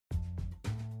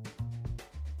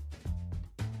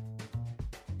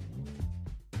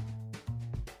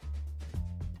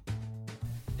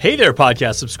Hey there,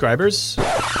 podcast subscribers.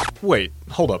 Wait,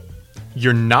 hold up.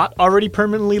 You're not already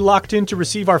permanently locked in to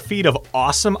receive our feed of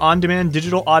awesome on-demand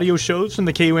digital audio shows from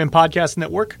the KUM Podcast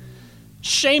Network?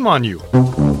 Shame on you.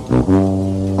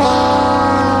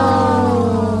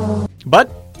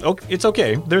 But it's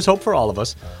okay. There's hope for all of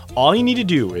us. All you need to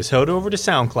do is head over to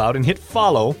SoundCloud and hit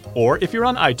follow, or if you're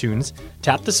on iTunes,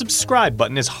 tap the subscribe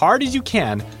button as hard as you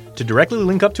can to directly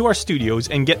link up to our studios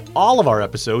and get all of our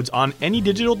episodes on any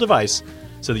digital device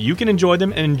so that you can enjoy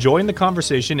them and join the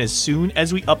conversation as soon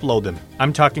as we upload them.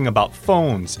 I'm talking about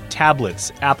phones,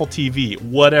 tablets, Apple TV,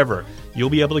 whatever.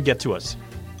 You'll be able to get to us.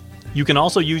 You can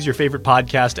also use your favorite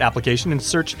podcast application and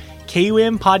search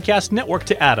KUM Podcast Network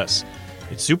to add us.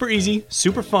 It's super easy,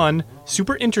 super fun,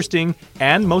 super interesting,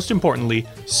 and most importantly,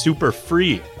 super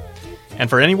free. And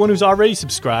for anyone who's already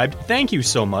subscribed, thank you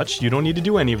so much. You don't need to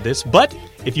do any of this, but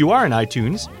if you are in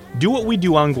iTunes, do what we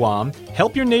do on Guam,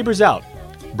 help your neighbors out.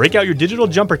 Break out your digital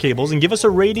jumper cables and give us a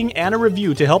rating and a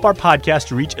review to help our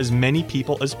podcast reach as many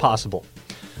people as possible.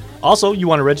 Also, you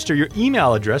want to register your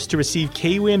email address to receive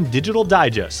KUM Digital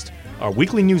Digest, our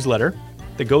weekly newsletter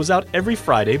that goes out every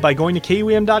Friday by going to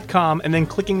KUM.com and then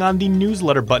clicking on the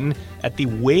newsletter button at the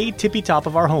way tippy top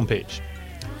of our homepage.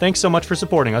 Thanks so much for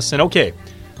supporting us, and okay,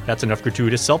 that's enough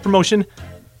gratuitous self-promotion.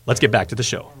 Let's get back to the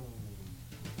show.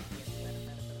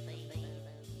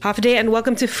 Half a day and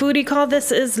welcome to Foodie Call.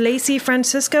 This is Lacee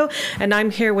Francisco, and I'm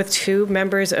here with two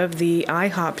members of the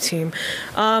IHOP team,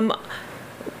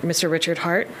 Mr. Richard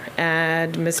Hart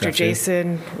and Mr.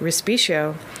 Jason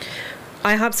Respicio.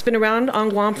 IHOP's been around on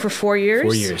Guam for 4 years.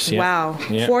 4 years, yeah. Wow.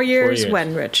 Yeah, 4 years.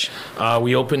 When, Rich?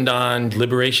 We opened on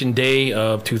Liberation Day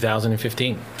of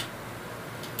 2015.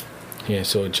 Yeah,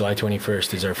 so July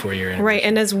 21st is our 4-year anniversary. Right,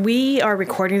 and as we are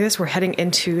recording this, we're heading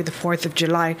into the 4th of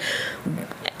July,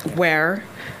 where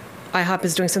IHOP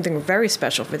is doing something very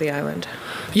special for the island.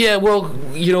 Yeah, well,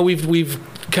 you know, we've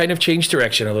kind of changed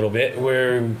direction a little bit,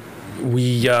 where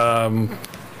we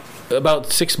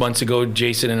about 6 months ago,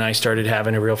 Jason and I started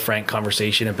having a real frank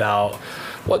conversation about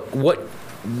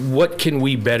what can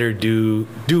we better do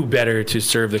better to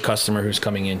serve the customer who's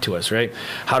coming into us, right?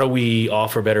 How do we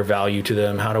offer better value to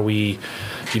them? How do we,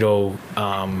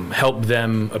 help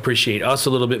them appreciate us a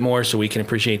little bit more so we can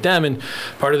appreciate them? And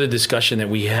part of the discussion that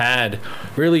we had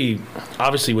really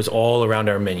obviously was all around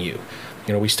our menu.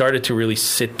 You know, we started to really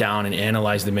sit down and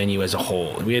analyze the menu as a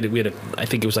whole. We had I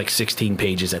think it was like 16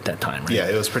 pages at that time, right? Yeah,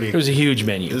 it was a huge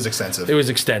menu. It was extensive.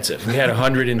 We had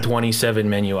 127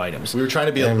 menu items. We were trying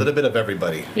to be a little bit of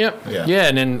everybody. Yep. Yeah,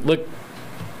 and then look,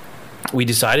 we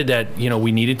decided that,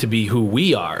 we needed to be who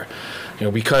we are,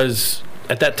 because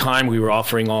at that time we were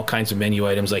offering all kinds of menu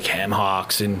items like ham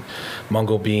hocks and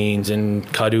mungo beans and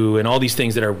kadu and all these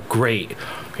things that are great.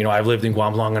 I've lived in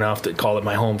Guam long enough to call it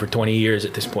my home for 20 years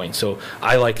at this point. So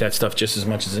I like that stuff just as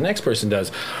much as the next person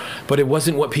does. But it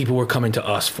wasn't what people were coming to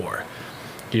us for.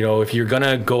 If you're going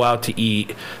to go out to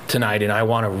eat tonight and I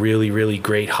want a really, really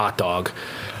great hot dog,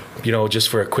 just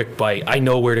for a quick bite, I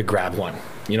know where to grab one.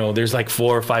 There's like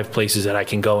 4 or 5 places that I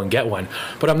can go and get one,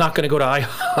 but I'm not going to go to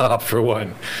IHOP for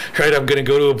one, right? I'm going to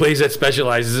go to a place that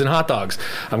specializes in hot dogs.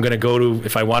 I'm going to go to,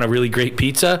 if I want a really great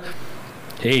pizza,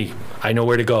 hey, I know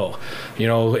where to go,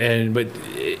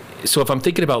 so if I'm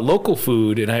thinking about local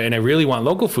food and I really want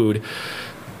local food,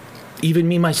 even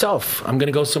me myself, I'm going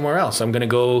to go somewhere else. I'm going to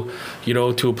go,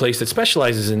 to a place that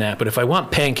specializes in that. But if I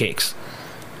want pancakes,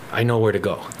 I know where to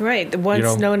go. Right,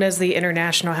 once known as the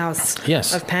International House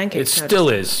of Pancakes. It still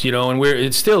is, and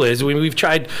it still is. We've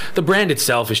tried, the brand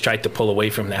itself has tried to pull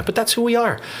away from that, but that's who we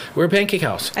are. We're a pancake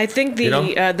house. I think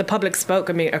the public spoke,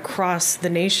 across the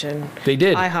nation. They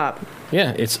did. IHOP.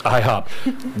 Yeah, it's IHOP.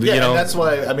 Yeah, and that's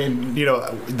why,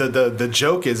 the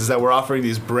joke is that we're offering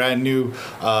these brand new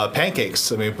pancakes.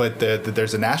 But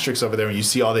there's an asterisk over there, and you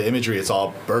see all the imagery, it's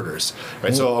all burgers,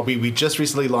 right? So we just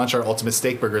recently launched our Ultimate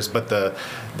Steak Burgers, but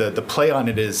the play on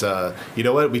it is,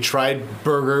 we tried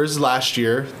burgers last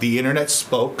year, the internet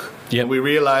spoke. Yeah, we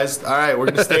realized, all right, we're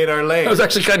going to stay in our lane. It was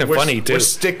actually kind of funny, too. We're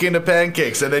sticking to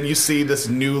pancakes, and then you see this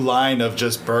new line of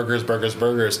just burgers. But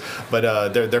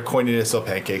they're coining it still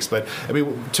pancakes. But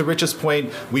to Rich's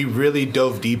point, we really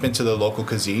dove deep into the local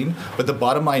cuisine. But the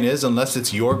bottom line is, unless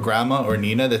it's your grandma or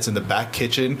Nina that's in the back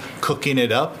kitchen cooking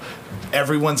it up,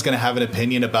 everyone's going to have an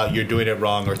opinion about you're doing it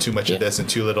wrong or too much of this and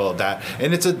too little of that.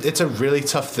 And it's a really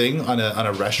tough thing on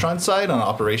a restaurant side, on an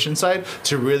operation side,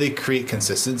 to really create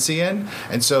consistency in.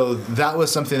 And so that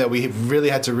was something that we really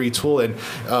had to retool. And,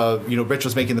 Rich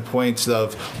was making the point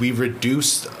of we've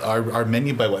reduced our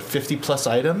menu by, 50 plus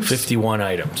items? 51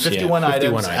 items. 51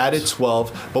 items, added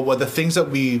 12. But what the things that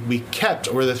we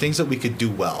kept were the things that we could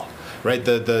do well. right?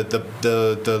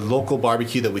 The local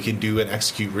barbecue that we can do and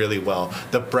execute really well,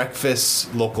 the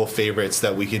breakfast local favorites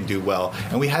that we can do well,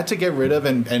 and we had to get rid of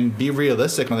and be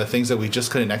realistic on the things that we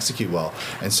just couldn't execute well.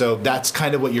 And so that's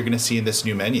kind of what you're going to see in this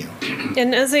new menu.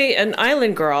 And as an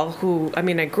island girl who, I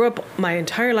mean, I grew up my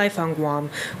entire life on Guam,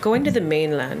 going to the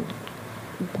mainland,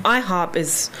 IHOP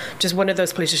is just one of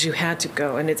those places you had to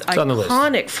go, and it's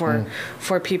iconic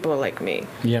for people like me.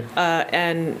 Yep.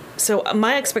 And so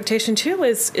my expectation too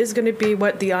is going to be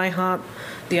what the iconic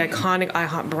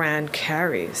IHOP brand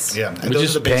carries. Yeah, and which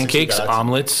is pancakes,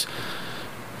 omelets,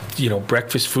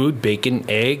 breakfast food, bacon,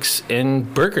 eggs,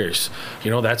 and burgers.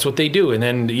 That's what they do. And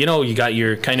then, you got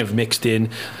your kind of mixed in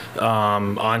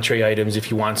entree items if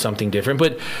you want something different.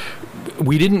 But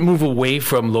we didn't move away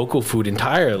from local food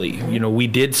entirely. We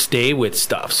did stay with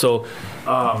stuff. So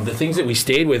the things that we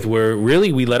stayed with were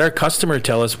really, we let our customer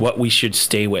tell us what we should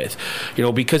stay with,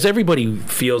 because everybody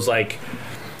feels like,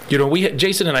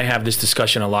 Jason and I have this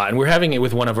discussion a lot, and we're having it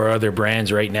with one of our other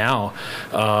brands right now.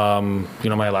 Am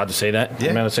I allowed to say that?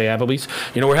 Yeah. Am I allowed to say Applebee's?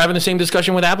 We're having the same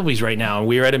discussion with Applebee's right now. And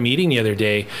we were at a meeting the other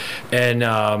day,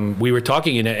 and we were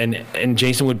talking, and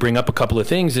Jason would bring up a couple of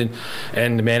things, and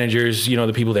the managers,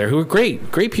 the people there who are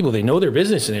great people, they know their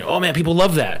business, and oh man, people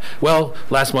love that. Well,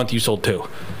 last month you sold 2.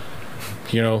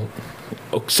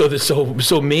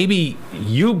 So maybe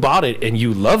you bought it and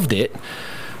you loved it.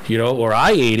 Or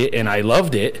I ate it and I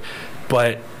loved it,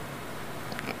 but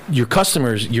your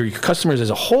customers as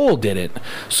a whole didn't.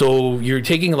 So you're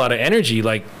taking a lot of energy.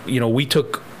 Like,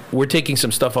 we're taking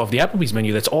some stuff off the Applebee's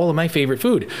menu that's all of my favorite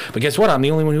food. But guess what? I'm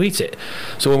the only one who eats it.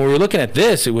 So when we were looking at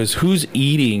this, it was who's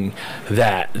eating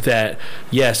that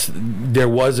yes, there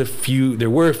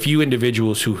were a few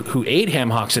individuals who ate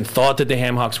ham hocks and thought that the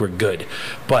ham hocks were good,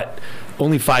 but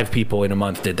only 5 people in a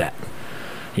month did that.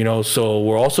 So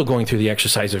we're also going through the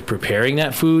exercise of preparing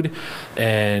that food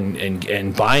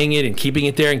and buying it and keeping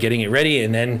it there and getting it ready.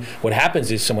 And then what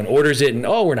happens is someone orders it and,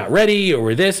 oh, we're not ready, or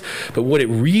we're this. But what it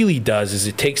really does is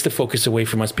it takes the focus away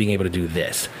from us being able to do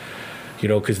this.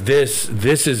 Because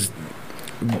this is,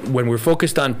 when we're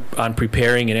focused on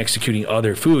preparing and executing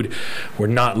other food, we're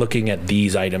not looking at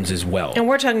these items as well. And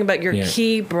we're talking about your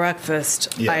key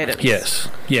breakfast items. Yes.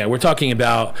 Yeah, we're talking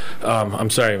about, I'm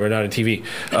sorry, we're not on TV,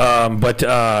 but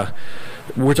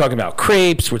we're talking about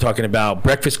crepes, we're talking about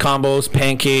breakfast combos,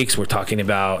 pancakes, we're talking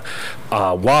about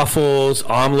waffles,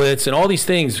 omelets, and all these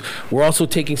things. We're also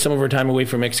taking some of our time away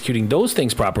from executing those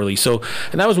things properly. So,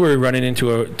 and that was where we running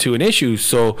into an issue.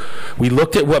 So we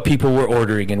looked at what people were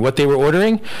ordering, and what they were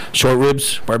ordering: short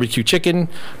ribs, barbecue chicken,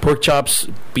 pork chops,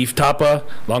 beef tapa,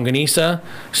 longanisa,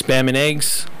 spam and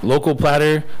eggs, local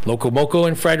platter, local moco,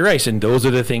 and fried rice. And those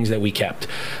are the things that we kept.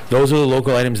 Those are the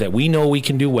local items that we know we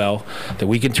can do well, that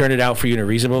we can turn it out for you in a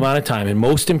reasonable amount of time, and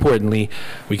most importantly,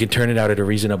 we can turn it out at a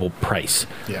reasonable price.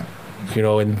 Yeah.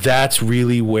 And that's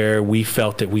really where we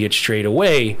felt that we had strayed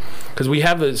away, because we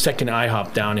have a second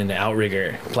IHOP down in the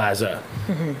Outrigger Plaza.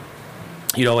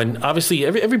 Mm-hmm. And obviously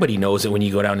everybody knows that when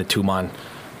you go down to Tumon,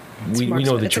 we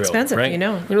know the drill. It's expensive, right? We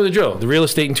know the drill. The real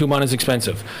estate in Tumon is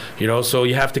expensive, so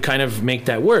you have to kind of make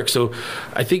that work. So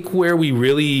I think where we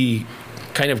really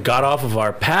kind of got off of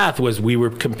our path was we were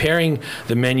comparing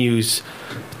the menus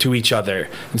to each other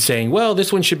and saying, well,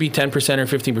 this one should be 10% or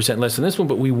 15% less than this one,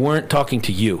 but we weren't talking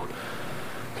to you.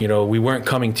 We weren't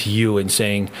coming to you and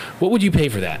saying, what would you pay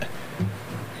for that?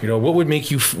 What would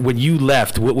make you, when you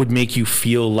left, what would make you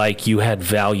feel like you had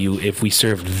value if we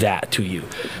served that to you?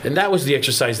 And that was the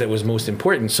exercise that was most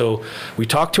important. So we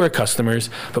talked to our customers,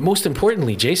 but most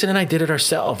importantly, Jason and I did it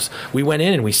ourselves. We went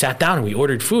in and we sat down and we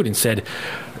ordered food and said,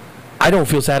 I don't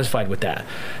feel satisfied with that.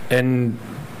 And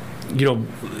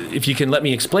if you can let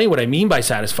me explain what I mean by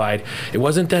satisfied, it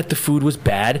wasn't that the food was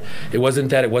bad. It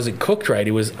wasn't that it wasn't cooked right.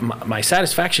 It was my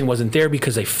satisfaction wasn't there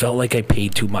because I felt like I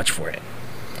paid too much for it.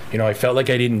 I felt like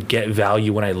I didn't get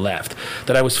value when I left,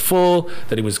 that I was full,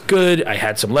 that it was good. I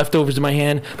had some leftovers in my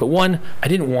hand, but I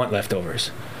didn't want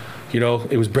leftovers.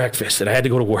 It was breakfast and I had to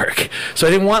go to work. So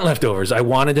I didn't want leftovers. I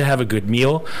wanted to have a good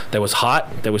meal that was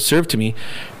hot, that was served to me.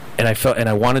 And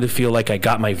I wanted to feel like I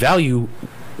got my value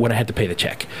when I had to pay the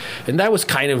check. And that was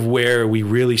kind of where we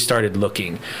really started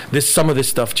looking. Some of this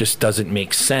stuff just doesn't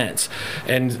make sense.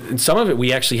 And some of it,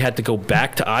 we actually had to go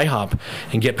back to IHOP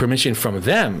and get permission from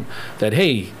them that,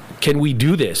 hey, can we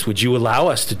do this? Would you allow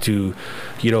us to do,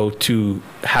 to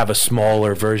have a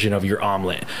smaller version of your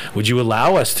omelet? Would you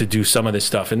allow us to do some of this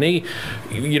stuff? And they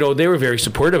were very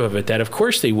supportive of it, that of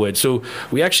course they would. So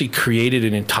we actually created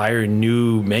an entire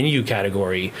new menu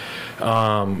category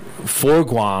for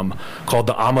Guam called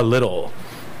the Little,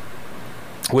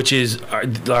 which is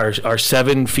our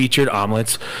 7 featured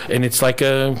omelets. And it's like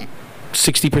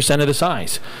 60% of the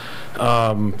size.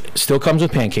 Still comes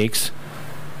with pancakes.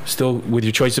 Still with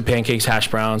your choice of pancakes, hash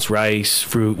browns, rice,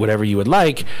 fruit, whatever you would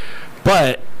like,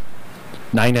 but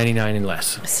 $9.99 and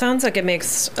less. Sounds like it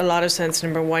makes a lot of sense.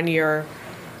 Number one, you're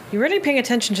really paying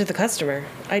attention to the customer.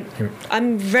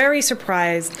 I'm very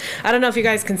surprised. I don't know if you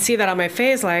guys can see that on my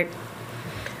face. Like,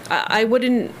 I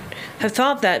wouldn't have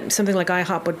thought that something like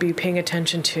IHOP would be paying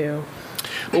attention to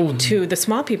the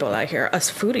small people out here,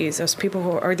 us foodies, us people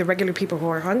who are the regular people who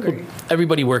are hungry.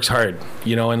 Everybody works hard,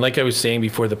 and like I was saying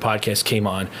before the podcast came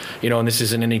on, and this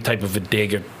isn't any type of a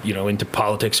dig, into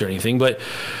politics or anything, but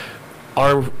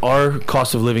our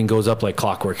cost of living goes up like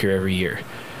clockwork here every year.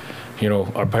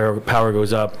 Our power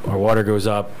goes up, our water goes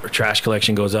up, our trash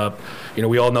collection goes up.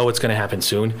 We all know what's going to happen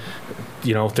soon.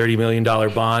 $30 million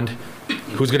bond.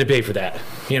 Who's going to pay for that?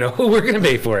 We're going to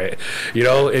pay for it,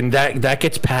 and that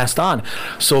gets passed on.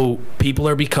 So people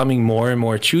are becoming more and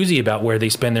more choosy about where they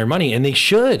spend their money, and they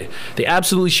should. They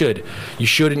absolutely should. You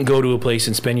shouldn't go to a place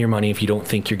and spend your money if you don't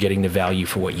think you're getting the value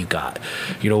for what you got.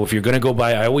 If you're going to go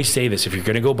buy, I always say this, if you're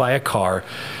going to go buy a car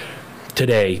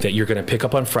today that you're going to pick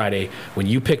up on Friday, when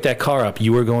you pick that car up,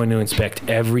 you are going to inspect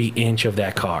every inch of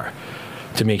that car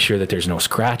to make sure that there's no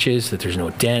scratches, that there's no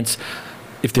dents.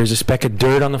 If there's a speck of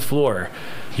dirt on the floor,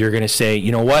 you're going to say,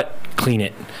 you know what, clean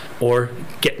it, or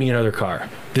get me another car.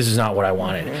 This is not what I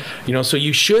wanted. Mm-hmm. So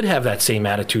you should have that same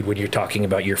attitude when you're talking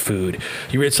about your food.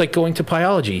 It's like going to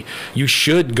Pieology. You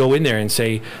should go in there and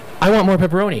say, I want more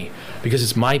pepperoni because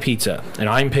it's my pizza and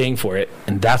I'm paying for it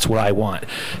and that's what I want.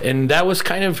 And that was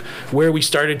kind of where we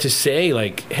started to say,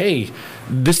 like, hey,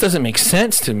 this doesn't make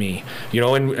sense to me, and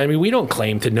I mean, we don't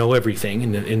claim to know everything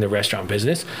in the restaurant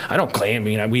business. I don't claim,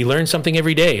 we learn something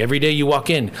every day. Every day you walk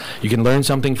in, you can learn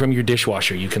something from your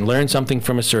dishwasher. You can learn something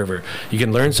from a server. You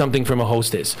can learn something from a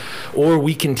hostess, or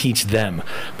we can teach them.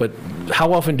 But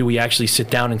how often do we actually sit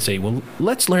down and say, well,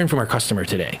 let's learn from our customer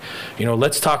today?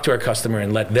 Let's talk to our customer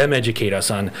and let them educate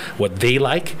us on what they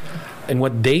like and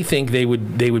what they think they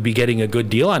would be getting a good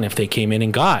deal on if they came in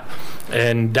and got.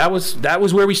 And that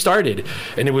was where we started.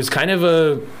 And it was kind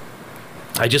of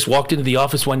I just walked into the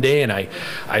office one day and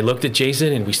I looked at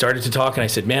Jason and we started to talk and I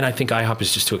said, man, I think IHOP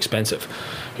is just too expensive.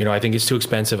 I think it's too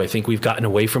expensive. I think we've gotten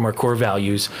away from our core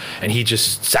values. And he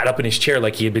just sat up in his chair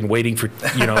like he had been waiting for,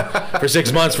 for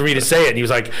 6 months for me to say it. And he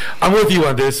was like, I'm with you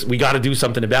on this. We got to do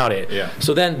something about it. Yeah.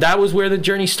 So then that was where the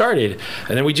journey started.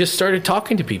 And then we just started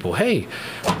talking to people. Hey,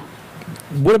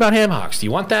 what about ham hocks? Do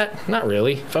you want that? Not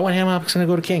really. If I want ham hocks, I'm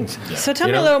gonna go to King's. Yeah. So tell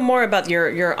me a little more about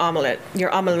your omelet,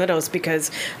 your omeletos,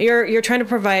 because you're trying to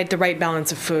provide the right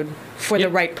balance of food for the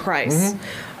right price.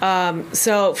 Mm-hmm.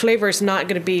 So flavor is not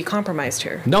going to be compromised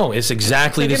here. No, it's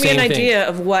exactly the same thing. Give me an idea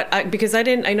of what, because I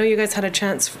know you guys had a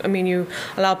chance. I mean, you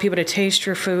allow people to taste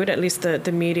your food, at least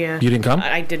the media. You didn't come?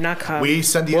 I did not come. We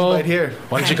send the invite here.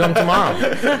 Why don't you come tomorrow?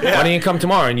 Yeah. Why don't you come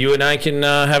tomorrow and you and I can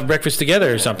have breakfast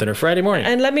together or something, or Friday morning?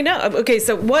 And let me know. Okay,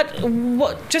 so what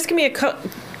just give me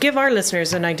give our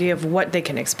listeners an idea of what they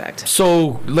can expect.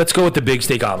 So let's go with the big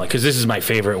steak omelet, because this is my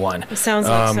favorite one. It sounds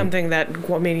like something that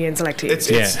Guamanians like to eat.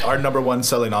 It's our number one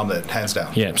selling omelet, hands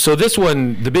down. Yeah. So this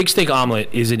one, the big steak omelet,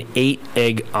 is an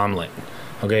 8-egg omelet.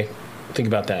 Okay? Think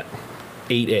about that.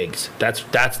 8 eggs.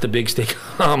 That's the big steak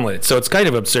omelet. So it's kind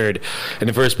of absurd in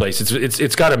the first place.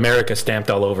 It's got America stamped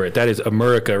all over it. That is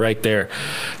America right there.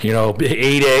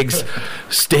 8 eggs,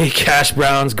 steak, hash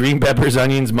browns, green peppers,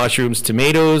 onions, mushrooms,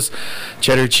 tomatoes,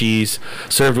 cheddar cheese,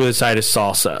 served with a side of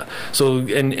salsa. So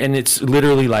and it's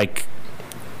literally like,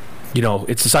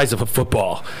 it's the size of a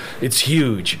football. It's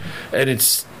huge and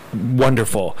it's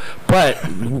wonderful, but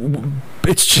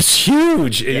it's just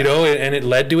huge, and it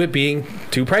led to it being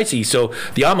too pricey. So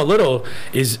the omelette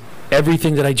is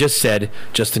everything that I just said,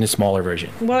 just in a smaller version.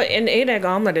 Well, an 8-egg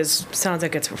omelet sounds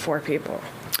like it's for 4 people.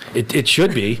 It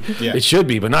should be. Yeah. It should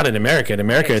be, but not in America. In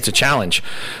America, it's a challenge,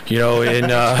 but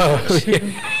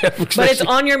it's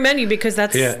on your menu because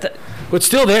that's but it's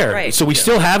still there. Right. So we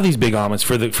still have these big omelets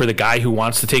for the guy who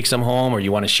wants to take some home, or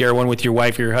you want to share one with your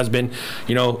wife or your husband.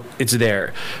 It's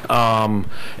there. And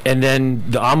then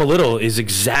the omelette is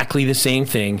exactly the same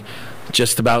thing,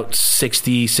 just about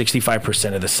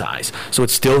 65% of the size. So it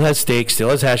still has steak, still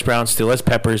has hash browns, still has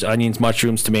peppers, onions,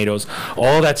 mushrooms, tomatoes,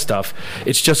 all that stuff.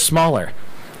 It's just smaller.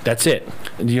 That's it.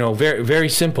 Very, very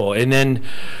simple. And then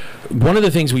one of the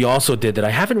things we also did that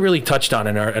I haven't really touched on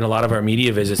in a lot of our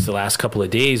media visits the last couple of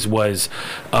days was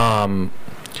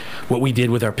what we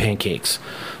did with our pancakes.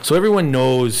 So everyone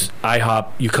knows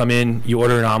IHOP, you come in, you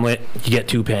order an omelet, you get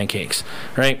 2 pancakes,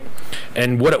 right?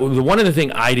 And one of the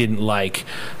things I didn't like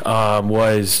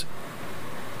was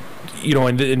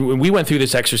and we went through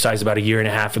this exercise about a year and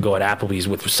a half ago at Applebee's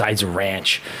with sides of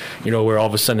ranch, where all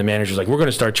of a sudden the manager's like, we're going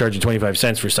to start charging 25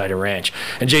 cents for a side of ranch.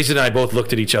 And Jason and I both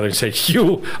looked at each other and said,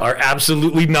 you are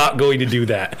absolutely not going to do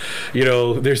that.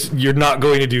 You're not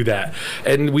going to do that.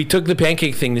 And we took the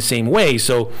pancake thing the same way.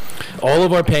 So all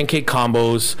of our pancake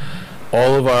combos,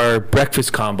 all of our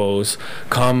breakfast combos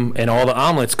and all the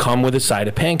omelets come with a side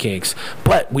of pancakes.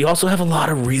 But we also have a lot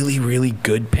of really, really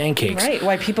good pancakes. Right,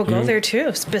 why people go there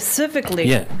too, specifically.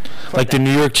 Yeah, like the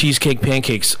New York cheesecake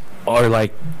pancakes are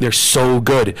they're so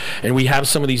good. And we have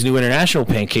some of these new international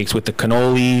pancakes with the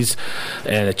cannolis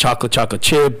and the chocolate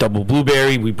chip, double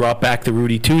blueberry. We brought back the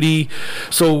Rudy Tooty.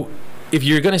 So if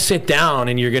you're going to sit down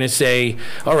and you're going to say,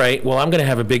 all right, well, I'm going to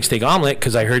have a big steak omelet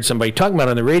because I heard somebody talking about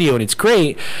it on the radio and it's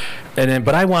great,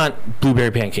 but I want blueberry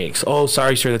pancakes. Oh,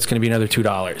 sorry, sir, that's going to be another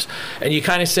 $2. And you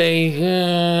kind of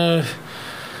say,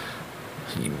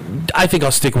 I think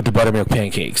I'll stick with the buttermilk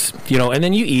pancakes, and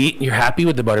then you eat, you're happy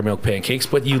with the buttermilk pancakes,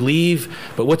 but you leave,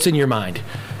 but what's in your mind?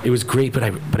 It was great, but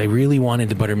I really wanted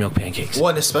the buttermilk pancakes. Well,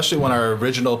 and especially when our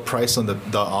original price on the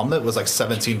omelet was like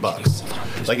 $17.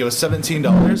 Like it was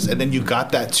 $17, and then you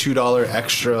got that $2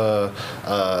 extra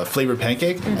flavored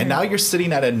pancake, and now you're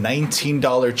sitting at a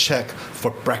 $19 check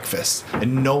for breakfast,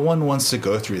 and no one wants to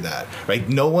go through that, right?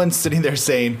 No one's sitting there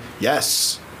saying,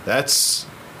 yes, that's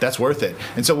worth it.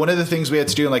 And so one of the things we had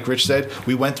to do, and like Rich said,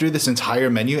 we went through this entire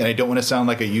menu, and I don't want to sound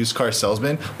like a used car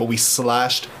salesman, but we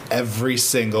slashed every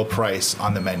single price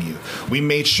on the menu. We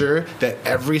made sure that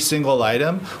every single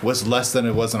item was less than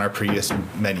it was on our previous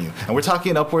menu. And we're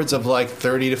talking upwards of like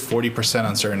 30 to 40%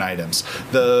 on certain items.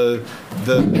 The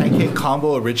pancake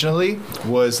combo originally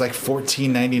was like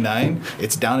 $14.99.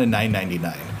 It's down to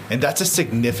 $9.99. And that's a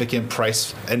significant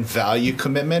price and value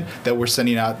commitment that we're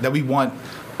sending out, that we want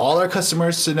all our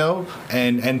customers to know,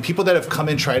 and people that have come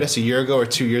and tried us a year ago or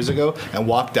 2 years ago and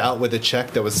walked out with a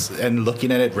check and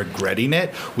looking at it regretting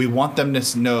it. We want them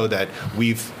to know that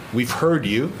we've heard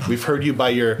you. We've heard you by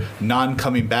your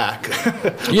non-coming back,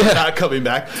 not coming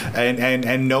back,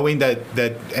 and knowing that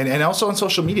and also on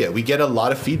social media, we get a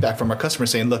lot of feedback from our customers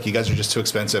saying, look, you guys are just too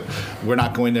expensive. We're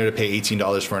not going there to pay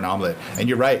 $18 for an omelet. And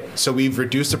you're right. So we've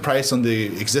reduced the price on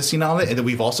the existing omelet, and then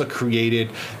we've also created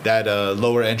that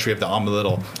lower entry of the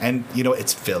omelet. And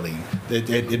it's filling.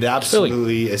 It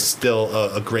absolutely is still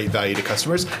a great value to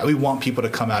customers, and we want people to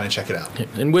come out and check it out.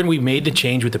 And when we made the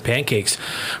change with the pancakes,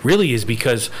 really is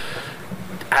because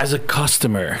as a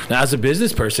customer, as a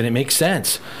business person, it makes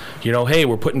sense. Hey,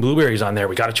 we're putting blueberries on there.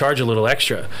 We got to charge a little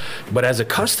extra. But as a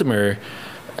customer,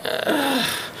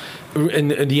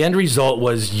 and the end result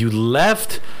was you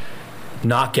left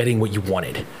not getting what you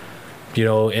wanted.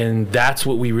 And that's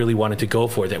what we really wanted to go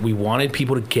for, that we wanted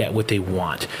people to get what they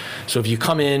want. So if you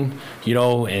come in,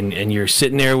 and you're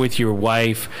sitting there with your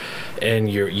wife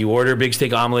and you order a big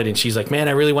steak omelet and she's like, man,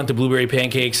 I really want the blueberry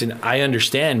pancakes. And I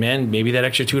understand, man, maybe that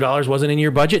extra $2 wasn't in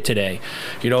your budget today.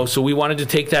 So we wanted to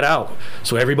take that out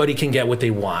so everybody can get what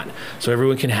they want, so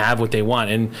everyone can have what they want.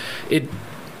 And it,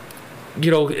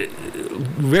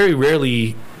 very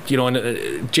rarely,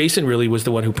 and Jason really was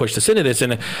the one who pushed us into this,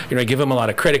 and I give him a lot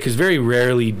of credit, because very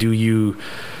rarely do you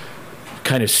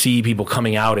kind of see people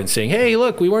coming out and saying, hey,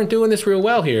 look, we weren't doing this real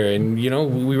well here, and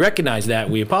we recognize that,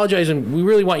 we apologize, and we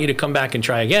really want you to come back and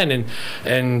try again,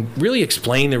 and really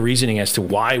explain the reasoning as to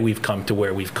why we've come to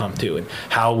where we've come to and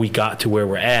how we got to where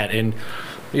we're at. And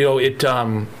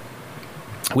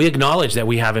we acknowledge that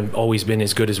we haven't always been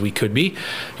as good as we could be.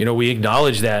 We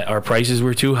acknowledge that our prices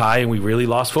were too high and we really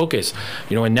lost focus.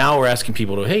 And now we're asking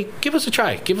people to, hey, give us a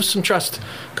try, give us some trust,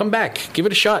 come back, give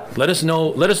it a shot. Let us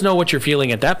know what you're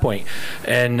feeling at that point.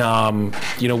 And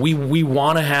we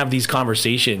want to have these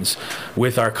conversations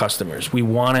with our customers. We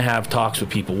want to have talks with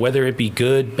people, whether it be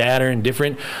good, bad, or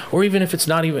indifferent, or even if it's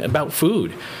not even about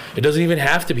food. It doesn't even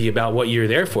have to be about what you're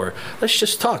there for. Let's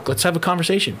just talk. Let's have a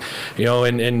conversation.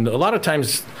 And a lot of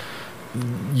times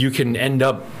you can end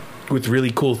up with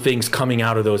really cool things coming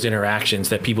out of those interactions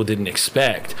that people didn't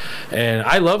expect. And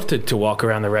I love to walk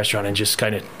around the restaurant and just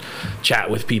kind of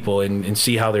chat with people and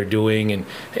see how they're doing. And,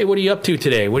 hey, what are you up to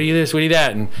today? What are you this? What are you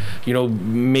that? And,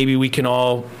 maybe we can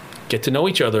all get to know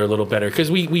each other a little better,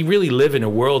 because we really live in a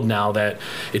world now that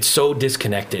it's so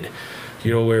disconnected.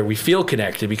 Where we feel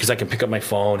connected because I can pick up my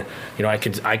phone. I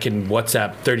can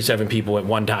WhatsApp 37 people at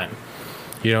one time.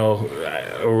 you know,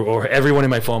 or everyone in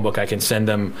my phone book, I can send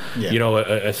them, you know,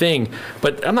 a thing.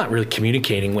 But I'm not really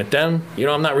communicating with them. You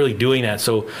know, I'm not really doing that.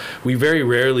 So we very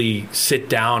rarely sit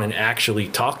down and actually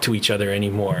talk to each other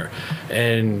anymore.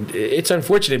 And it's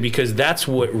unfortunate because that's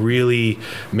what really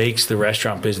makes the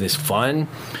restaurant business fun,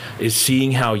 is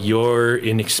seeing how your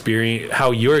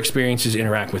experiences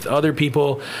interact with other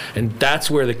people. And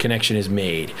that's where the connection is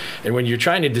made. And when you're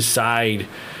trying to decide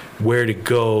where to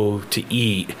go to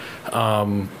eat,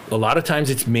 a lot of times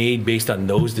it's made based on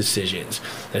those decisions.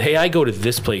 That, hey, I go to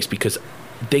this place because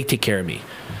they take care of me.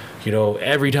 You know,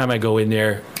 every time I go in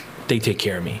there, they take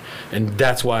care of me. And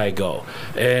that's why I go.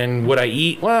 And what I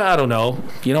eat, well, I don't know.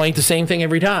 You know, I eat the same thing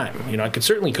every time. You know, I could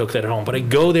certainly cook that at home, but I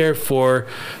go there for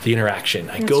the interaction.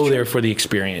 I go there for the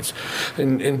experience.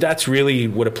 And that's really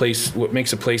what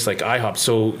makes a place like IHOP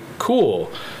so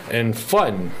cool and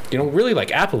fun. You know, really like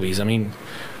Applebee's. I mean,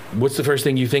 what's the first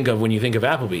thing you think of when you think of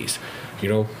Applebee's? You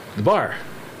know, the bar.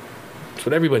 That's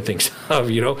what everyone thinks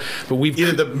of, you know. But we've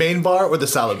either the main bar or the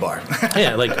salad bar.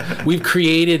 Yeah, like we've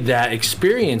created that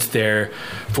experience there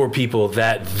for people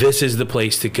that this is the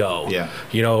place to go. Yeah.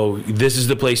 You know, this is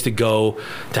the place to go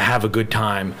to have a good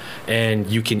time. And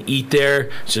you can eat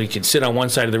there, so you can sit on one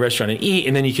side of the restaurant and eat,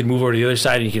 and then you can move over to the other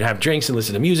side and you can have drinks and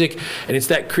listen to music. And it's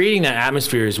that creating that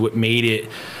atmosphere is what made it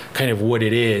kind of what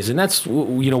it is. And that's,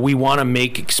 you know, we want to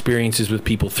make experiences with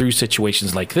people through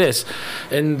situations like this.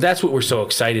 And that's what we're so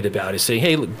excited about, is saying,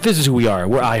 hey, look, this is who we are.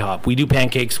 We're IHOP. We do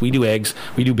pancakes, we do eggs,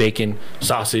 we do bacon,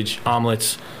 sausage,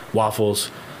 omelets,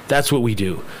 waffles. That's what we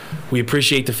do. We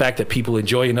appreciate the fact that people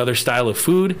enjoy another style of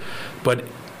food, but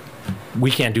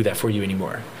we can't do that for you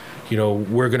anymore. You know,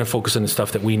 we're going to focus on the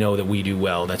stuff that we know that we do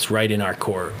well. That's right in our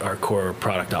core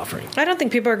product offering. I don't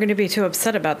think people are going to be too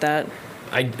upset about that.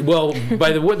 Well,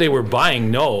 by what they were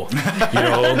buying, no. You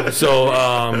know,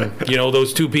 so you know,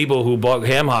 those two people who bought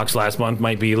ham hocks last month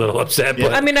might be a little upset. Yeah.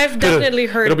 But I mean, I've definitely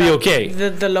heard it'll be about okay.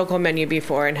 the local menu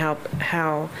before, and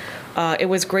how it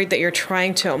was great that you're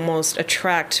trying to almost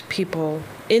attract people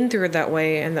in through that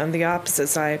way, and on the opposite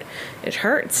side, it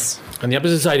hurts. On the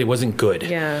opposite side, it wasn't good.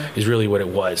 Yeah, is really what it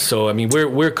was. So I mean,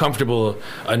 we're comfortable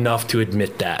enough to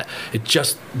admit that it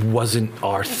just wasn't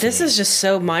our thing. This is just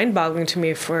so mind-boggling to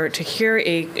me to hear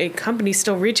a company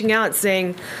still reaching out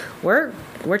saying, we're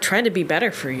trying to be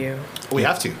better for you. We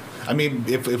have to. I mean,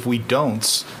 if we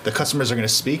don't, the customers are going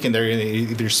to speak, and they're going to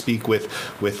either speak with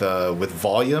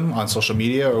volume on social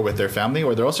media or with their family,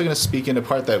 or they're also going to speak in a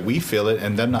part that we feel it,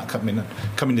 and them not coming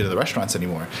into the restaurants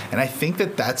anymore. And I think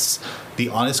that's the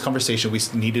honest conversation we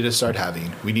needed to start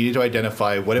having. We needed to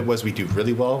identify what it was we do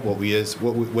really well, what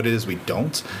it is we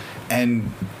don't,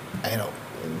 and you know,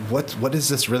 what is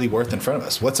this really worth in front of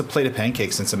us? What's a plate of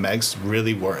pancakes and some eggs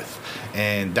really worth?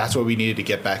 And that's what we needed to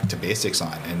get back to basics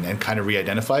on and kind of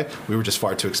re-identify. We were just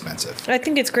far too expensive. I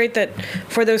think it's great that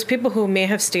for those people who may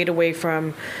have stayed away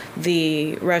from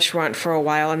the restaurant for a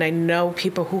while, and I know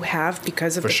people who have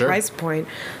because of the price point,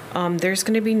 there's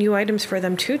going to be new items for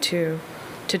them too to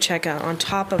check out on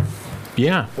top of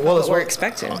what we're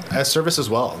expecting. As service as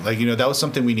well. Like, you know, that was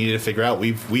something we needed to figure out.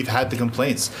 We've had the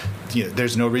complaints. You know,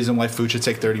 there's no reason why food should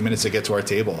take 30 minutes to get to our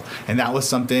table. And that was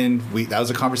something that was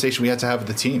a conversation we had to have with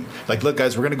the team. Like, look,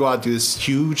 guys, we're going to go out and do this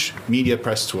huge media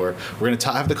press tour. We're going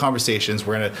to have the conversations.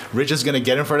 Rich is going to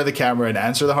get in front of the camera and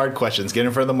answer the hard questions, get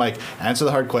in front of the mic, answer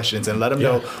the hard questions, and let them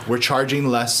know we're charging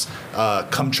less.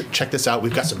 Come check this out.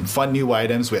 We've got some fun new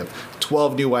items. We have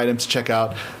 12 new items to check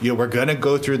out. You know, we're going to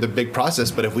go through the big process,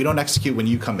 but if we don't execute when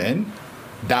you come in,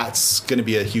 that's going to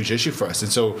be a huge issue for us.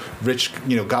 And so Rich,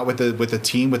 you know, got with the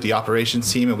team, with the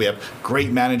operations team, and we have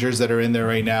great managers that are in there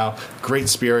right now, great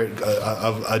spirit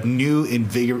of a new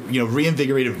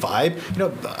reinvigorated vibe. You know,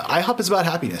 IHOP is about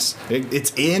happiness.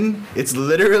 It's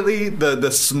literally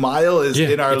the smile is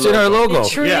in our logo. It's in our logo.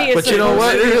 It truly is. But you know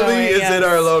what? It literally is in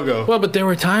our logo. Well, but there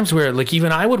were times where, like,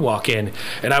 even I would walk in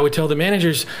and I would tell the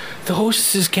managers, the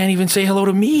hostesses can't even say hello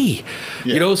to me.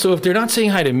 Yeah. You know, so if they're not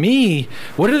saying hi to me,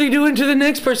 what are they doing to the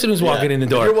next person who's walking in the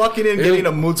door? If you're walking in getting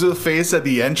a muzu face at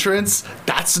the entrance,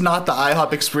 that's not the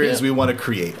IHOP experience we want to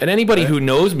create. And anybody who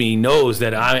knows me knows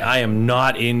that I am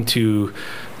not into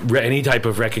any type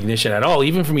of recognition at all.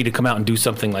 Even for me to come out and do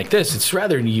something like this, it's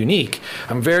rather unique.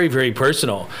 I'm very, very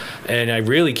personal, and I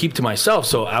really keep to myself.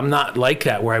 So I'm not like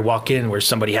that where I walk in where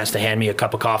somebody has to hand me a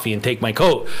cup of coffee and take my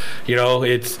coat. You know,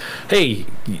 it's, hey,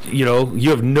 you know,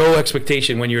 you have no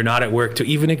expectation when you're not at work to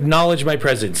even acknowledge my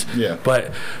presence. Yeah.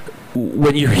 But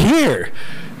when you're here,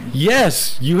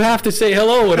 Yes, you have to say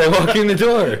hello when I walk in the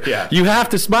door. Yeah. You have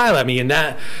to smile at me. And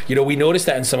that, we noticed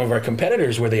that in some of our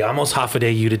competitors where they almost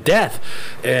half-a-day you to death,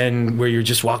 and where you're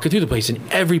just walking through the place and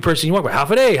every person you walk by,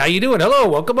 half-a-day, how you doing? Hello,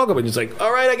 welcome. And it's like,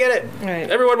 all right, I get it. Right.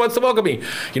 Everyone wants to welcome me.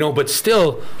 But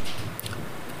still,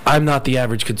 I'm not the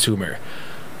average consumer.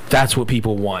 That's what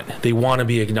people want. They want to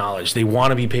be acknowledged. They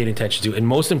want to be paid attention to. And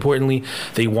most importantly,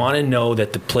 they want to know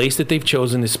that the place that they've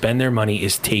chosen to spend their money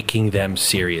is taking them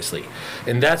seriously.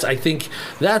 And I think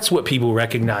that's what people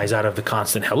recognize out of the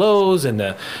constant hellos and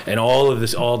all of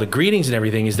this, all the greetings and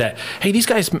everything, is that, hey, these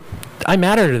guys, I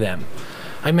matter to them.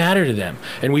 I matter to them.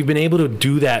 And we've been able to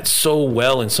do that so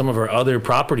well in some of our other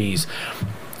properties.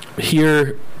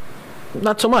 Here,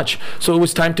 not so much. So it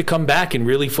was time to come back and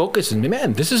really focus. And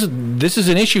man, this is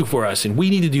an issue for us, and we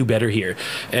need to do better here.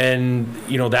 And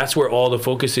that's where all the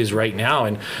focus is right now.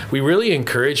 And we really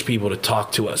encourage people to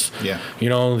talk to us. Yeah.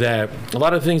 That a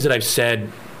lot of things that I've said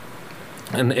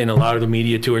in a lot of the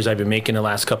media tours I've been making the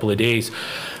last couple of days,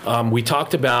 we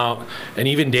talked about, and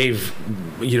even Dave,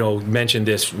 mentioned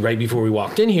this right before we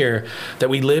walked in here, that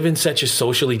we live in such a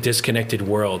socially disconnected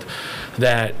world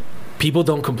that people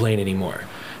don't complain anymore.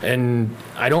 And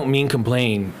I don't mean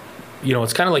complain,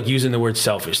 it's kind of like using the word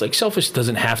selfish. Like, selfish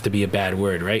doesn't have to be a bad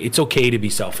word, right? It's okay to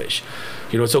be selfish.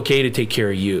 It's okay to take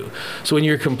care of you. So when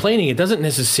you're complaining, it doesn't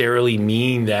necessarily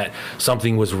mean that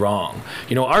something was wrong.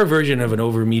 Our version of an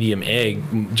over medium egg,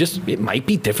 it might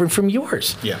be different from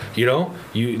yours. Yeah.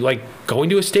 You like going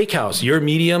to a steakhouse, your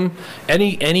medium,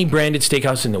 any branded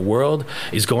steakhouse in the world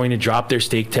is going to drop their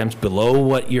steak temps below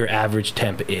what your average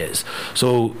temp is.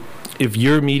 So if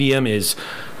your medium is,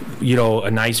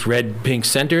 a nice red pink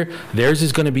center, theirs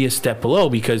is going to be a step below,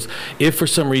 because if for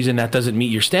some reason that doesn't meet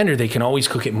your standard, they can always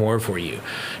cook it more for you.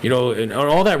 And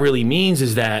all that really means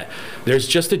is that there's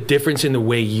just a difference in the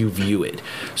way you view it.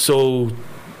 So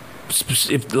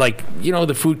if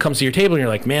the food comes to your table and you're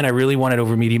like, man, I really wanted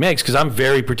over medium eggs, because I'm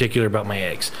very particular about my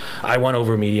eggs. I want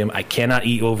over medium. I cannot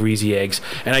eat over easy eggs,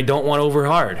 and I don't want over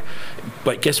hard.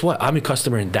 But guess what? I'm a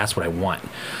customer, and that's what I want.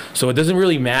 So it doesn't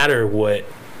really matter what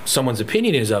someone's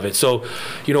opinion is of it. So,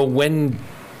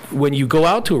 when you go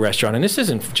out to a restaurant, and this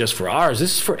isn't just for ours,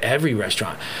 this is for every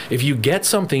restaurant. If you get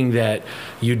something that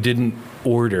you didn't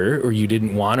order or you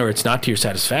didn't want, or it's not to your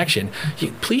satisfaction,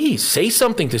 please say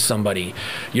something to somebody.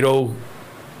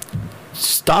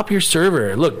 Stop your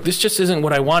server. Look, this just isn't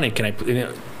what I wanted. Can I,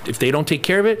 if they don't take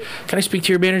care of it, can I speak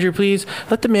to your manager, please?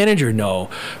 Let the manager know,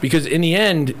 because in the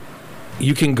end,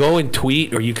 you can go and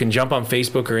tweet, or you can jump on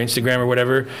Facebook or Instagram or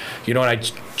whatever. And I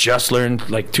just learned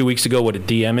like 2 weeks ago what a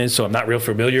DM is, so I'm not real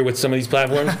familiar with some of these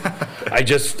platforms. I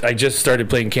just started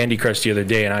playing Candy Crush the other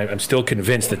day, and I'm still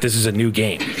convinced that this is a new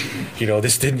game.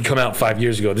 This didn't come out 5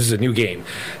 years ago. This is a new game.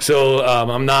 So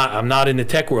I'm not in the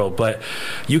tech world, but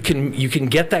you can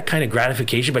get that kind of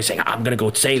gratification by saying, I'm gonna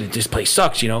go say that this place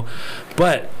sucks,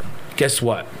 But guess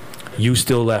what? You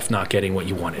still left not getting what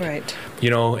you wanted. Right.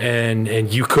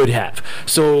 And you could have.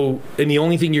 So, and the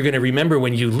only thing you're going to remember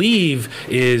when you leave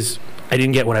is, I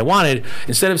didn't get what I wanted.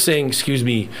 Instead of saying, excuse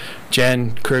me,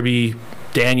 Jen, Kirby,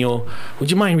 Daniel, would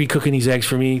you mind recooking these eggs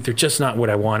for me? They're just not what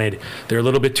I wanted. They're a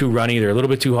little bit too runny. They're a little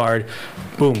bit too hard.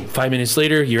 Boom, 5 minutes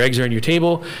later, your eggs are on your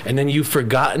table, and then you've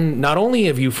forgotten, not only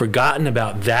have you forgotten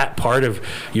about that part of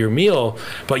your meal,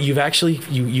 but you've actually,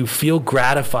 you feel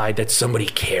gratified that somebody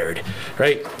cared,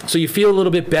 right? So you feel a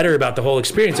little bit better about the whole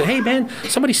experience. And, hey, man,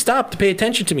 somebody stopped to pay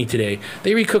attention to me today.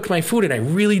 They recooked my food, and I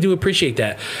really do appreciate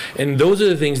that. And those are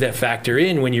the things that factor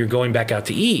in when you're going back out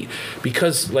to eat,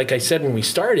 because, like I said when we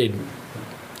started,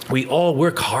 we all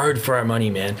work hard for our money,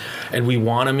 man. And we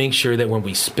want to make sure that when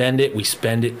we spend it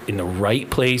in the right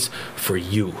place for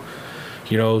you.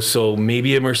 So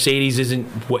maybe a Mercedes isn't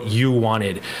what you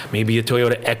wanted. Maybe a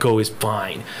Toyota Echo is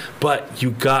fine. But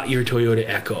you got your Toyota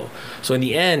Echo. So in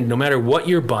the end, no matter what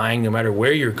you're buying, no matter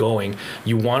where you're going,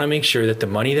 you want to make sure that the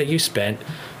money that you spent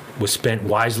was spent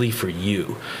wisely for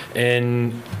you.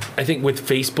 And I think with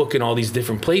Facebook and all these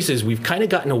different places, we've kind of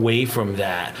gotten away from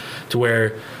that, to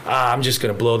where I'm just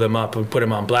going to blow them up and put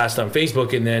them on blast on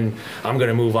Facebook, and then I'm going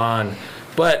to move on.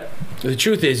 But the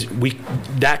truth is,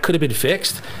 that could have been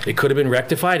fixed. It could have been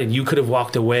rectified, and you could have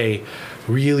walked away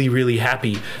really, really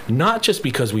happy, not just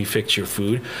because we fixed your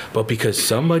food, but because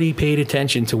somebody paid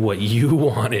attention to what you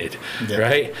wanted,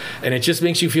 right? And it just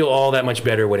makes you feel all that much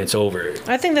better when it's over.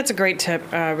 I think that's a great tip,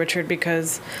 Richard,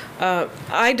 because complaint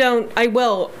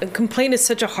is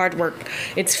such a hard work.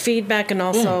 It's feedback, and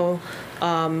also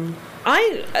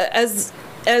as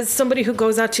somebody who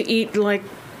goes out to eat like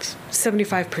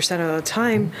 75% of the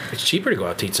time, it's cheaper to go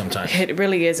out to eat sometimes. It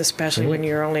really is, especially when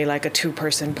you're only like a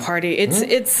 2-person party.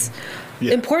 It's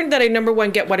important that I, number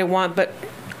one, get what I want, but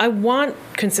I want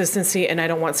consistency, and I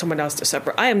don't want someone else to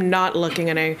suffer. I am not looking,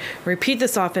 and I repeat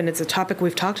this often, it's a topic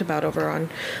we've talked about over on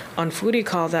Foodie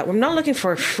Call, that we're not looking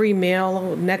for a free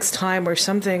meal next time or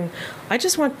something. I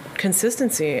just want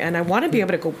consistency, and I want to be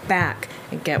able to go back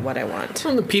and get what I want.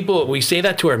 From the people, we say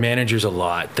that to our managers a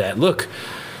lot, that, look,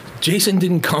 Jason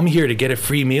didn't come here to get a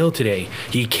free meal today.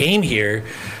 He came here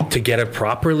to get a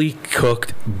properly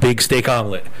cooked big steak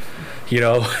omelet,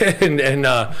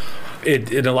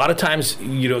 and a lot of times,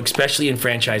 especially in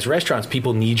franchise restaurants,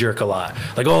 people knee-jerk a lot.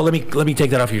 Like, oh, let me take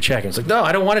that off your check. And it's like, no,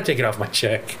 I don't want to take it off my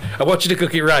check. I want you to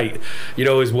cook it right,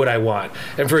 is what I want.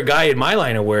 And for a guy in my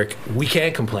line of work, we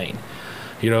can't complain.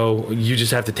 You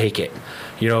just have to take it.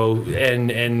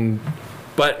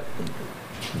 But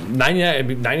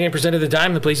 99% of the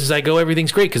time, the places I go,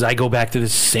 everything's great because I go back to the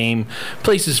same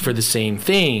places for the same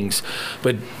things.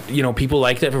 But, people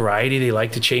like that variety. They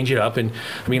like to change it up. And,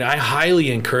 I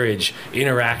highly encourage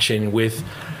interaction with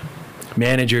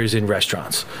managers in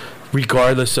restaurants,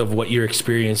 regardless of what your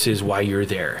experience is while you're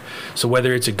there. So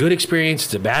whether it's a good experience,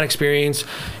 it's a bad experience,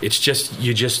 it's just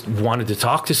you just wanted to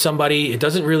talk to somebody, it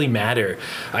doesn't really matter.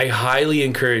 I highly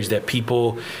encourage that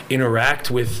people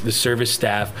interact with the service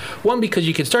staff. One, because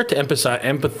you can start to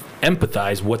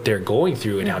empathize what they're going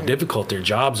through and how difficult their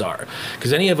jobs are.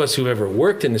 Because any of us who've ever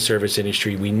worked in the service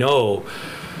industry, we know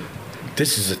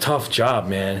this is a tough job,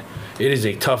 man. It is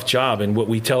a tough job, and what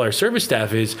we tell our service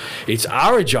staff is it's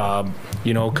our job,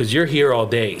 because you're here all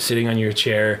day, sitting on your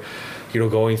chair,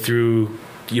 going through,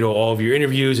 all of your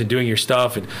interviews and doing your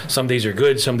stuff, and some days are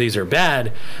good, some days are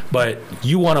bad, but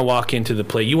you want to walk into the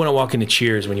plate, you want to walk into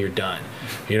Cheers when you're done,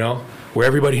 where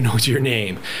everybody knows your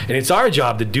name. And it's our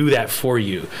job to do that for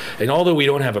you. And although we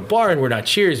don't have a bar and we're not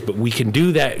Cheers, but we can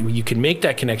do that. You can make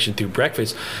that connection through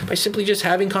breakfast by simply just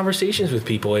having conversations with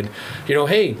people. And,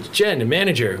 hey, Jen, the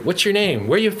manager, what's your name?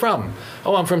 Where are you from?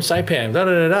 Oh, I'm from Saipan,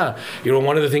 da-da-da-da.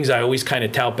 One of the things I always kind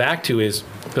of tout back to is,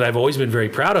 that I've always been very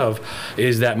proud of,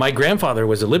 is that my grandfather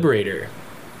was a liberator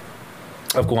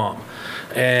of Guam.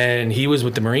 And he was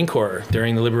with the Marine Corps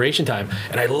during the liberation time.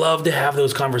 And I love to have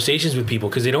those conversations with people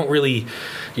because they don't really,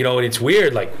 and it's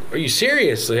weird. Like, are you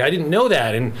serious? Like, I didn't know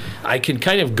that. And I can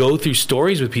kind of go through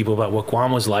stories with people about what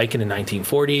Guam was like in the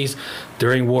 1940s,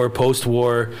 during war,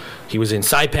 post-war. He was in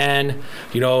Saipan,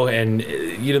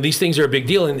 and, these things are a big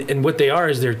deal. And what they are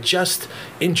is they're just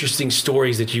interesting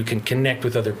stories that you can connect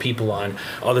with other people on,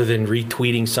 other than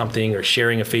retweeting something or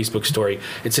sharing a Facebook story.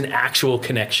 It's an actual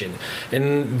connection.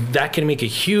 And that can make a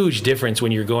huge difference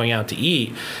when you're going out to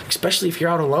eat, especially if you're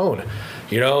out alone,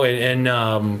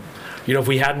 if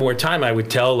we had more time, I would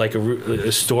tell like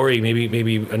a story,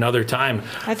 maybe another time.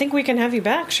 I think we can have you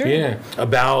back, sure. Yeah,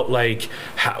 about like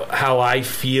how I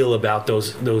feel about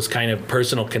those kind of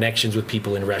personal connections with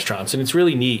people in restaurants, and it's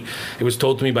really neat. It was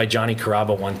told to me by Johnny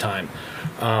Carrabba one time,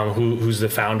 who's the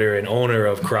founder and owner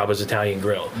of Carrabba's Italian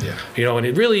Grill. Yeah. And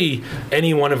it really,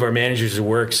 any one of our managers who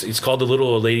works, it's called The Little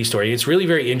Old Lady Story. It's really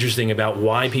very interesting about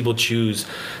why people choose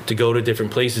to go to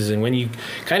different places. And when you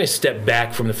kind of step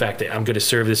back from the fact that I'm going to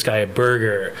serve this guy a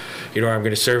burger, or I'm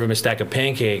going to serve him a stack of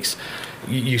pancakes,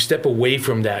 you step away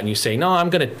from that and you say, no, I'm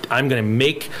going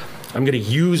to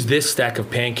use this stack of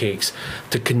pancakes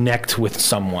to connect with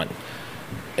someone.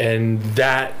 And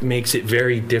that makes it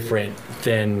very different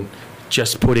than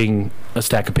just putting a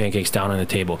stack of pancakes down on the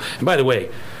table. And by the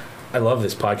way, I love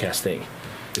this podcast thing.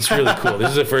 It's really cool. This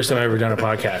is the first time I've ever done a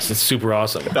podcast. It's super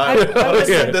awesome. I was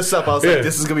setting this up. I was like,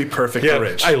 this is going to be perfect for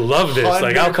Rich. I love this. 100%.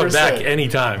 Like, I'll come back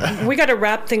anytime. We got to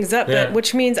wrap things up,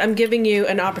 which means I'm giving you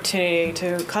an opportunity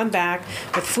to come back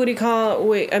with Foodie Call.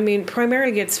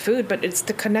 Primarily it's food, but it's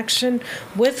the connection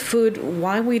with food,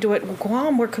 why we do it.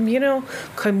 Guam, we're communal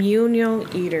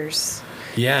eaters.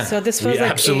 Yeah, so this feels like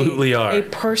absolutely a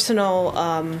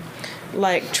personal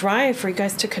drive for you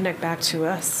guys to connect back to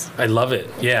us. I love it.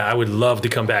 Yeah, I would love to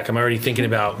come back. I'm already thinking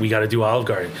about we got to do Olive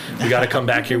Garden. We got to come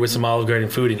back here with some Olive Garden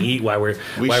food and eat while we're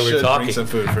talking. Bring some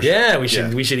food for sure. Yeah, we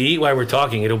should eat while we're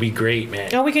talking. It'll be great,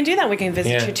 man. Oh, we can do that. We can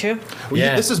visit you too.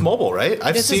 Well, this is mobile, right?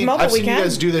 I've seen you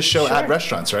guys do this show at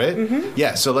restaurants, right? Mm-hmm.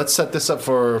 Yeah. So let's set this up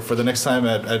for the next time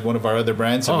at one of our other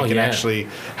brands, and we can actually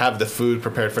have the food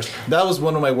prepared first. That was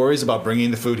one of my worries about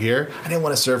bringing the food here. I didn't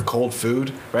want to serve cold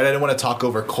food, right? I didn't want to talk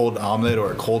over cold omelet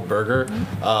or a cold burger.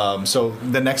 So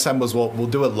the next time we'll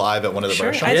do it live at one of the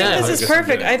restaurants. I think this is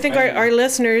perfect. I think our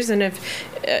listeners, and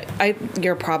if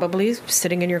you're probably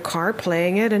sitting in your car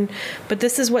playing it, but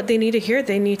this is what they need to hear.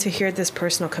 They need to hear this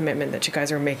personal commitment that you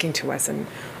guys are making to us, and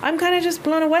I'm kind of just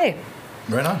blown away.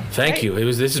 Right on. Thank you.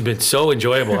 This has been so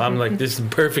enjoyable. I'm like, this is the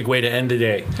perfect way to end the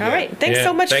day. All right. Thanks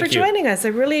so much for joining us.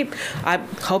 I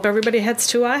hope everybody heads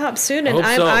to IHOP soon, and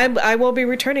I will be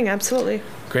returning. Absolutely.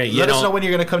 Great. Let us know when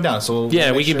you're going to come down. So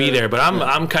yeah, we can be there. But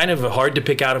I'm kind of hard to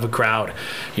pick out of a crowd,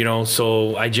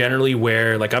 So I generally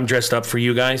wear, like, I'm dressed up for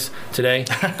you guys today.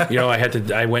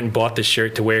 I went and bought this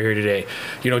shirt to wear here today.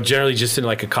 Generally just in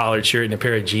like a collared shirt and a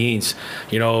pair of jeans.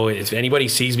 If anybody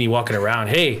sees me walking around,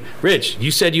 hey, Rich, you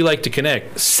said you like to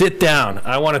connect. Sit down.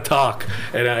 I want to talk.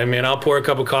 And I'll pour a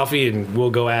cup of coffee and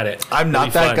we'll go at it. I'm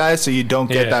not that guy, so you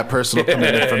don't get that personal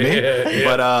commitment from me.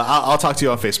 But I'll talk to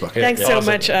you on Facebook. Thanks so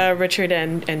much, Richard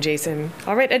and Jason.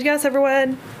 All right, adios,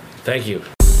 everyone. Thank you.